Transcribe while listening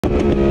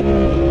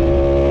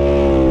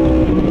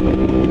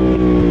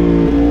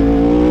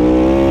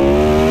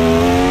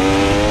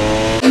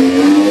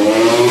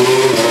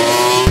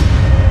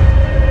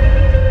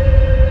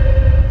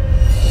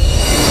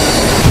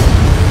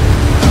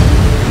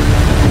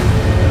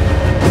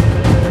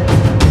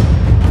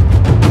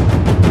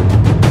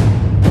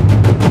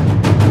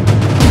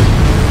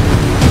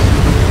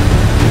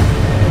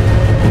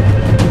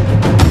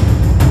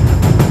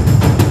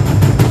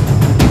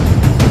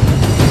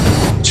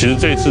其实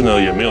这一次呢，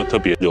也没有特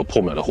别有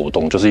破秒的活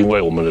动，就是因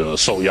为我们的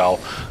受邀，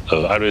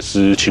艾瑞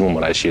斯请我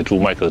们来协助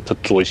麦克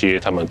做一些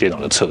他们电脑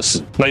的测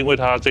试。那因为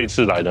他这一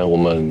次来呢，我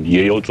们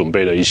也有准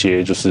备了一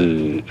些，就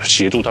是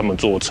协助他们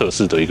做测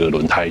试的一个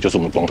轮胎，就是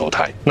我们光头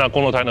胎。那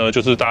光头胎呢，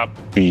就是大家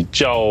比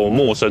较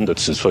陌生的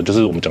尺寸，就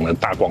是我们讲的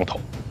大光头。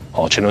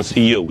 哦，前轮是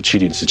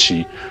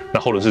125/7017，那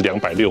后轮是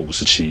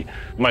260/57。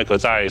麦克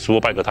在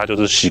SUPERBIKE 他就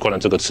是习惯了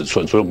这个尺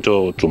寸，所以我们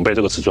就准备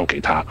这个尺寸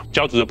给他。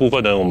胶质的部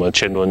分呢，我们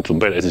前轮准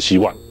备了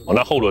SC1，哦，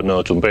那后轮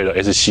呢准备了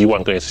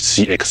SC1跟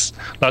SCX。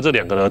那这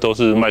两个呢都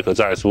是麦克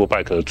在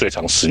SUPERBIKE 最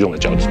常使用的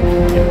胶质。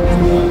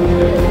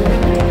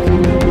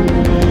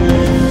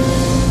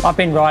 I've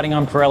been riding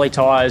on Pirelli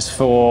tyres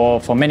for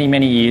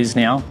many years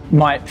now.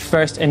 My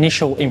first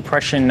initial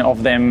impression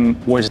of them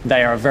was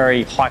they are a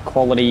very high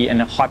quality and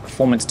a high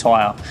performance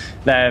tyre.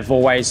 They've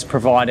always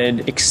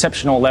provided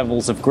exceptional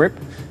levels of grip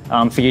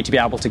for you to be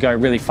able to go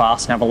really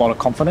fast and have a lot of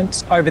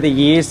confidence. Over the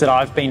years that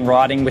I've been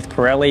riding with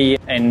Pirelli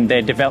and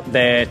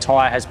their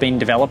tyre has been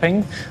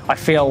developing, I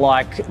feel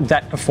like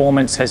that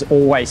performance has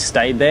always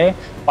stayed there,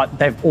 but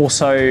they've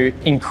also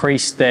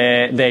increased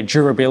their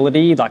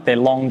durability, like their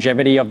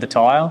longevity of the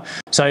tyre.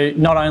 So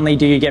not only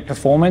do you get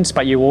performance,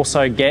 but you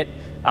also get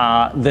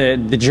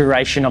the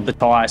duration of the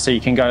tyre, so you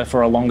can go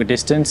for a longer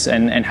distance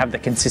and have the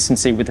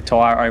consistency with the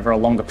tyre over a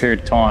longer period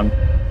of time.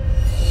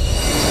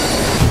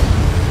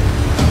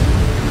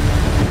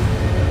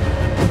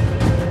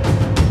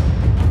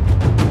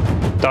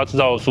 大家知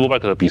道 SUPERBIKE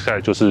的比赛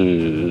就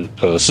是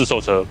试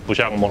售车，不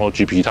像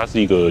MotoGP， 它是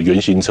一个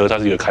原型车，它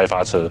是一个开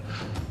发车。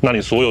那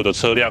你所有的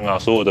车辆啊，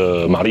所有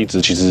的马力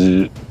值其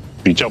实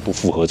比较不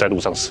符合在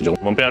路上使用。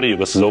我们贝耐力有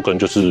个 slogan，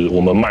 就是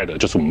我们卖的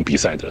就是我们比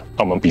赛的，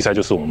那我们比赛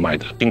就是我们卖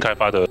的。新开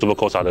发的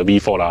SUPERCORSA 的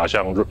V4 啦，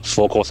像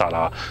 4Corsa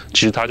啦，其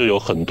实它就有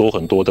很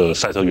多的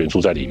赛车元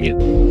素在里面。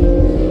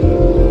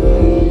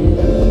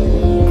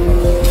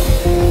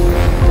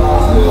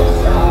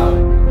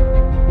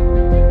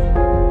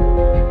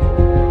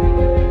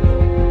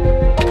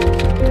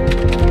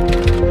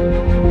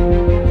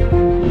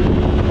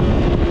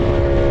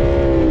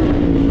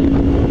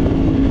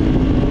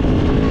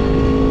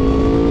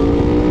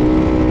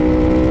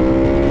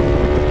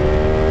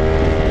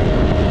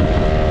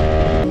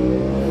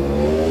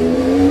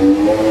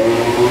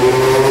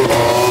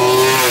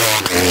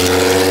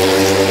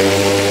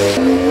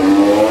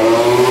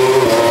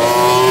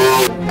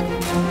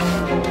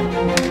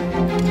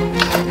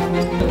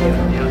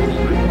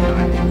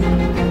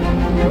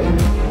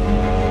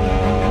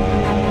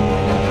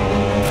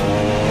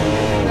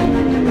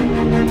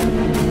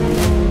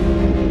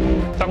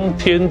 当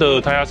天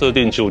的胎压设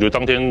定，其实我觉得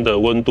当天的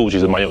温度其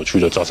实蛮有趣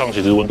的。早上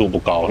其实温度不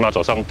高，那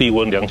早上地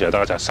温量起来大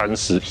概才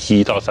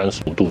31到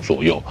35度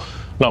左右。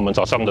那我们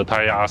早上的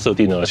胎压设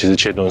定呢，其实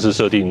前轮是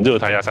设定热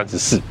胎压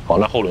34，好，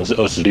那后轮是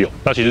26。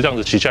那其实这样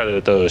子骑下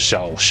来的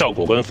效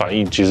果跟反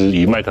应，其实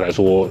以麦克来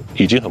说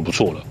已经很不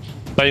错了。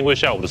那因为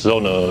下午的时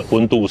候呢，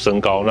温度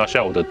升高，那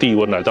下午的地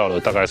温来到了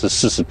大概是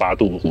48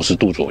度、50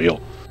度左右，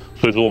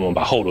所以说我们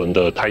把后轮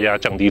的胎压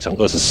降低成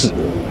24。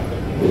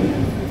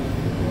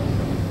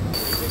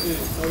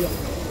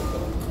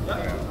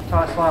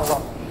 Tire slide a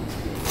lot.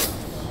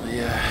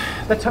 Yeah.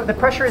 The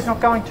pressure is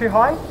not going too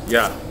high?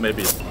 Yeah,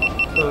 maybe.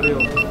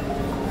 26.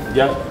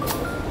 Yeah.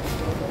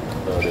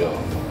 26.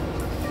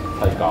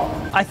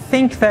 I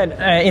think that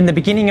in the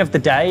beginning of the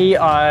day,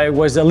 I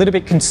was a little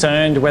bit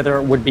concerned whether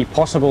it would be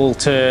possible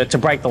to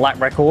break the lap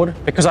record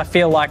because I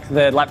feel like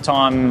the lap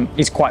time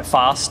is quite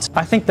fast.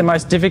 I think the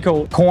most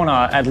difficult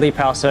corner at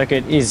Liepāu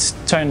circuit is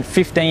turn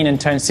 15 and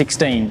turn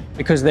 16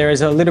 because there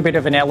is a little bit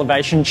of an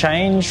elevation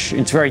change.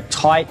 It's very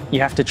tight.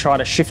 You have to try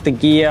to shift the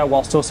gear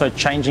whilst also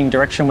changing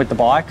direction with the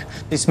bike.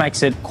 This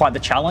makes it quite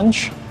the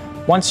challenge.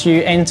 Once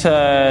you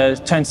enter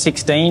turn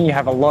 16, you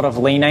have a lot of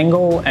lean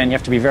angle and you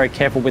have to be very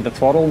careful with the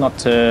throttle not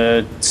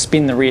to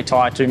spin the rear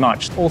tyre too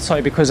much.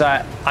 Also because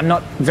I'm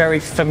not very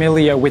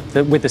familiar with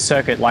the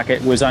circuit, like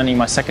it was only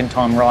my second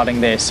time riding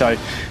there. So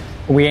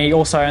we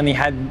also only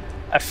had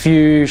a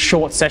few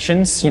short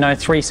sessions,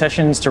 3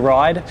 sessions to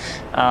ride.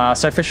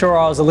 So for sure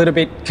I was a little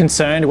bit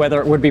concerned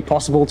whether it would be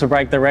possible to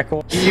break the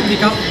record. You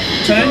pick up,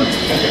 turn,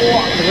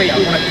 the rear,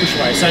 I want to push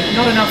away. So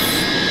not enough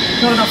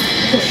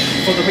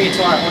push for the rear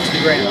tyre onto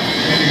the ground.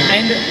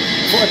 And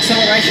for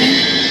acceleration,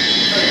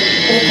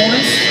 all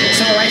corners,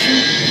 acceleration,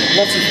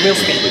 lots of wheel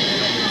spin.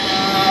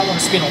 I want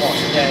to spin a lot.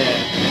 Yeah.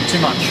 Too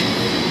much.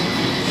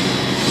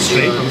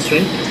 Straight on the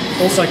straight.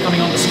 Also coming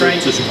on the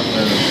straight.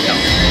 Yeah.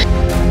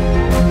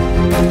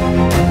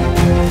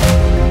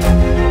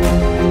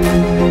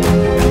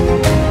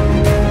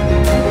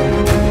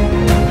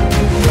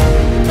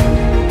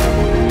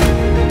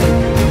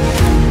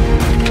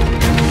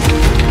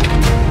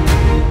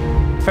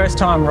 first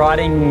time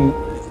riding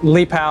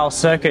Liepao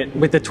circuit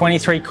with the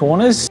 23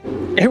 corners.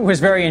 It was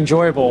very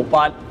enjoyable,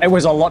 but it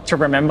was a lot to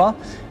remember.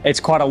 It's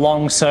quite a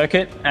long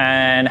circuit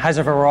and has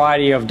a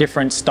variety of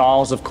different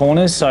styles of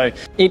corners. So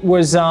it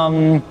was,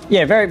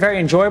 yeah, very, very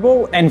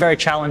enjoyable and very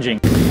challenging.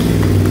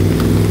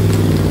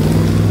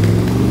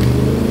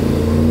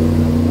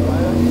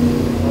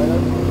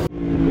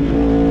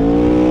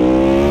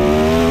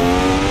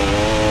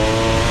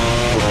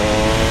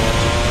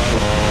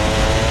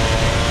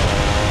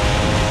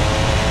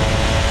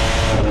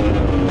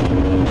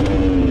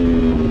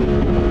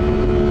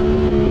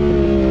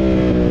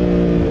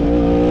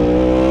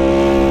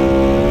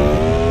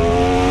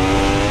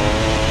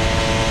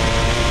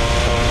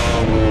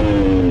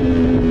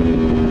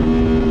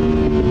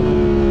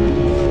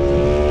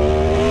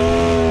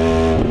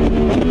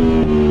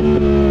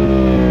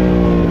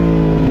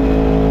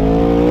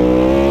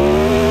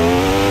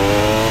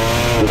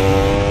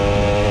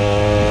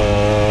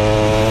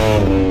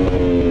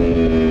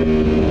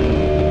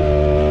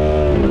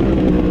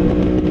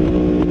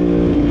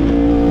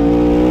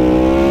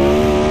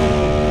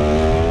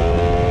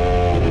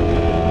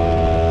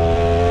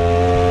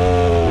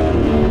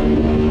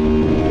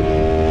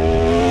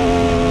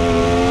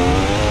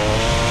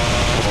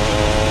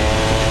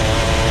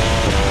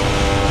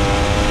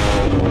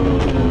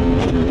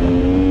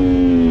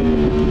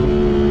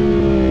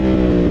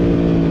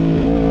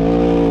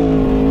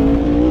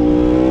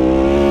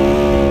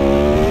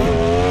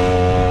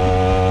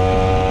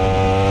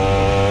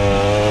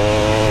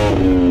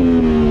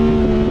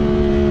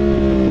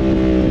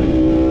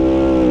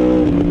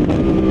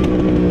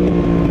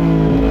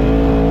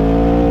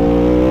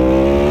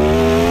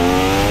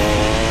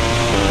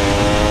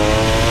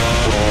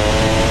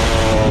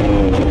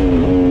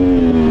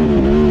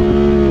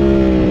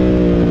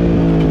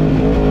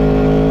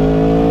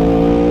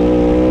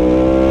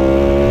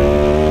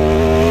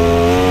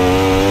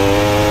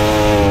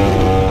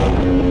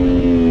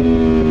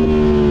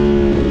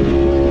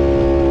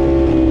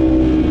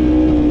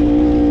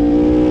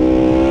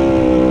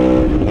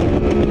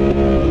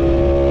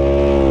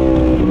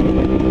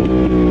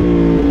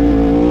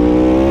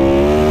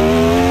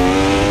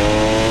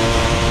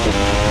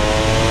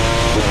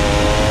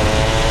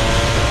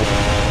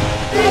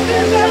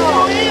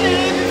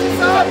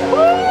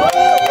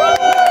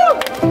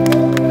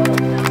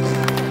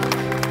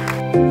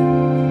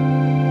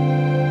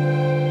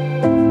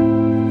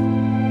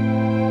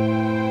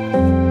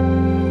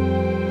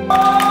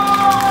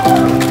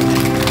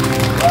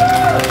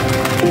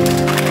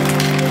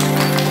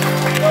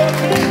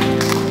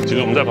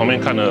在旁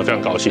边看呢非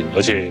常高兴，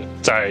而且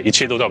在一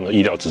切都在我们的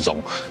意料之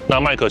中。那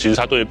麦克其实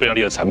他对倍耐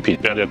力的产品、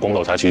倍耐力的光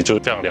头胎其实就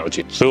非常了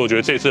解，所以我觉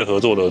得这次的合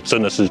作呢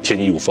真的是天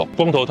衣无缝。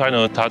光头胎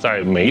呢，它在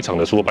每一场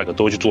的 SUPERBIKE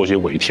都会去做一些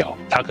微调，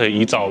它可以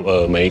依照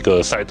每一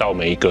个赛道、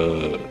每一个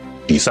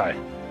比赛。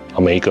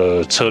 每一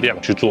个车辆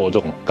去做这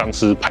种钢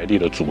丝排列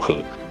的组合，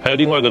还有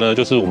另外一个呢，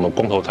就是我们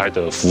光头胎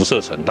的辐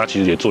射层，它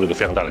其实也做了一个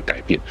非常大的改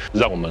变，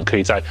让我们可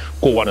以在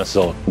过弯的时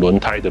候，轮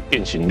胎的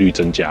变形率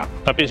增加。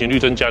那变形率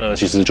增加呢，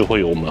其实就会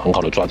有我们很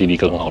好的抓地力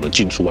跟很好的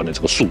进出弯的这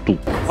个速度。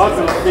How's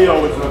it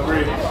feel with the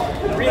break?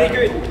 Really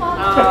good.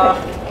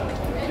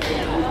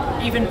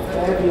 Even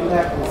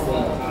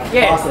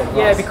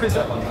yeah, because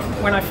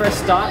when I first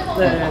start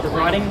the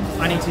riding,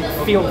 I need to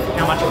feel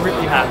how much grip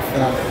you have,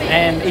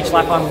 and each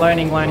lap I'm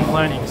learning.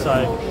 So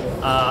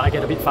I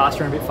get a bit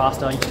faster and a bit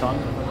faster each time.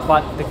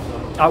 But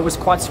I was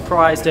quite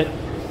surprised at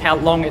how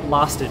long it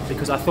lasted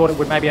because I thought it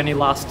would maybe only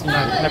last,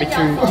 maybe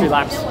two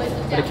laps,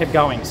 but it kept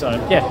going. So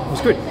yeah, it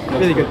was good,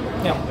 really good.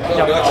 Yeah,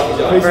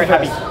 very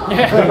happy.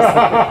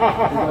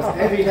 Because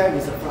every time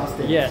is a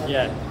frosting. Yeah.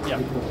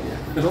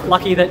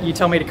 Lucky that you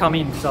tell me to come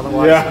in, because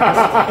otherwise,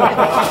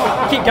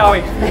 keep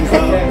going.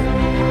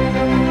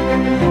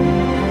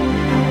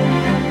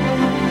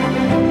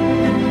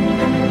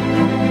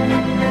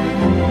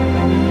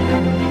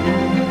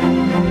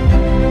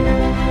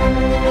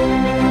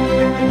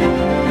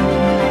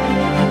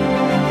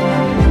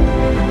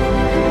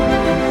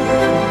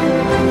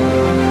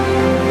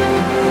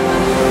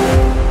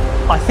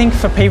 I think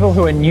for people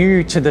who are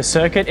new to the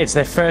circuit, it's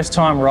their first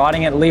time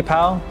riding at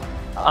Liepao.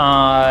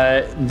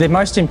 The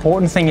most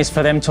important thing is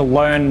for them to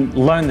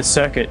learn the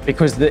circuit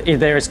because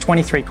there is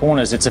 23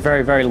 corners. It's a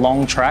very, very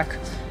long track.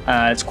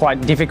 It's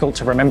quite difficult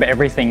to remember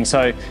everything.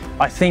 So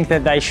I think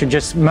that they should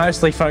just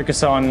mostly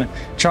focus on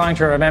trying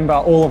to remember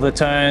all of the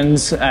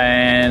turns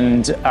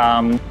and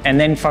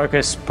then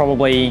focus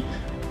probably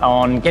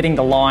on getting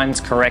the lines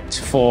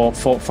correct for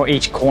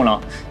each corner.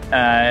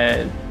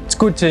 It's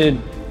good to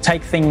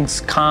take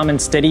things calm and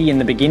steady in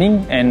the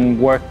beginning and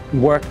work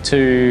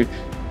to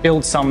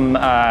build some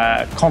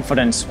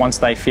confidence once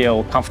they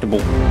feel comfortable.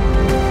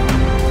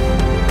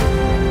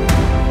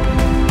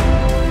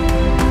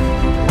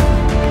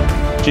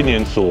 今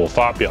年所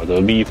发表的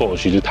V4，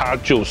其实它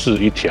就是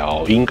一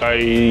条应该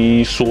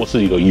说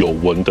是一个有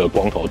纹的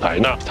光头胎。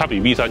那它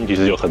比 V3其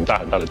实有很大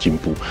的进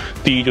步。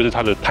第一就是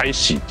它的胎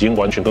型已经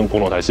完全跟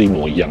光头胎是一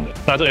模一样的。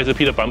那这个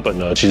SP 的版本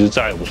呢，其实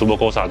在我们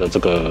SUPERBIKE的这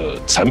个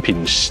产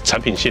品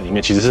线里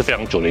面，其实是非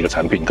常久的一个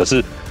产品。可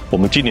是我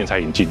们今年才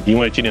引进，因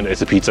为今年的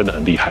SP 真的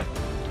很厉害。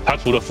它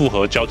除了复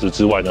合胶质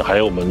之外呢，还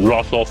有我们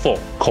Russell 4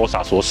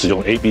 Corsa 所使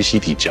用的 ABC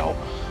底胶。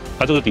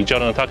那这个底胶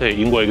呢，它可以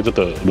因为这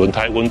个轮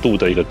胎温度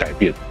的一个改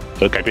变，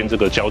而改变这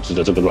个胶质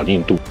的这个软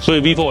硬度。所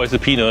以 V4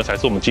 SP 呢，才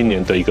是我们今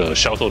年的一个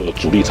销售的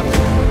主力厂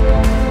商。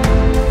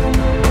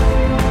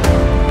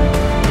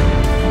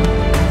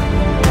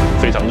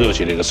非常热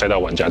血的一个赛道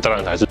玩家，当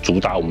然还是主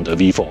打我们的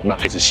V4。那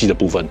SC 的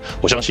部分，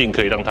我相信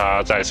可以让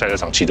他在赛道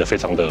场骑得非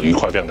常的愉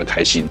快，非常的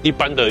开心。一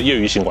般的业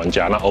余型玩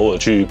家，那偶尔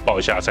去报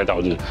一下赛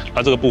道日，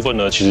那这个部分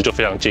呢，其实就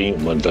非常建议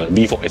我们的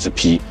V4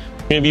 SP。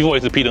因为 V4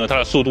 SP 呢，它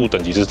的速度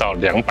等级是到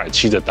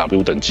270的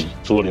W 等级，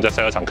除了你在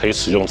赛道场可以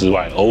使用之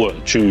外，偶尔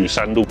去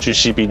山路、去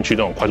西滨、去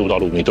那种快速道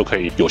路，你都可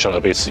以有效的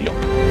被使用。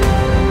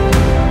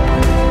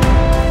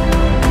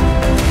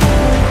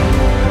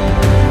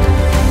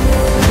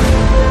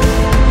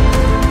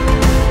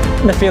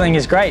The feeling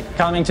is great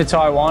coming to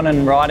Taiwan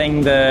and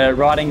riding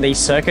these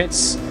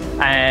circuits,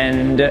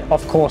 and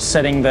of course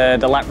setting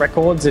the lap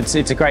records. It's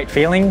a great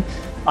feeling.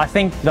 I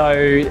think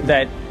though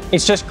that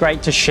it's just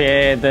great to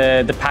share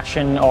the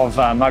passion of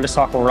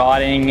motorcycle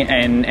riding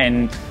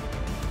and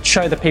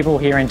show the people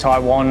here in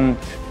Taiwan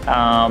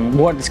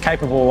what it's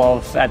capable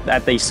of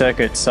at these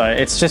circuits. So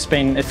it's just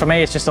been, for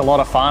me, it's just a lot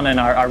of fun, and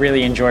I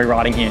really enjoy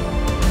riding here.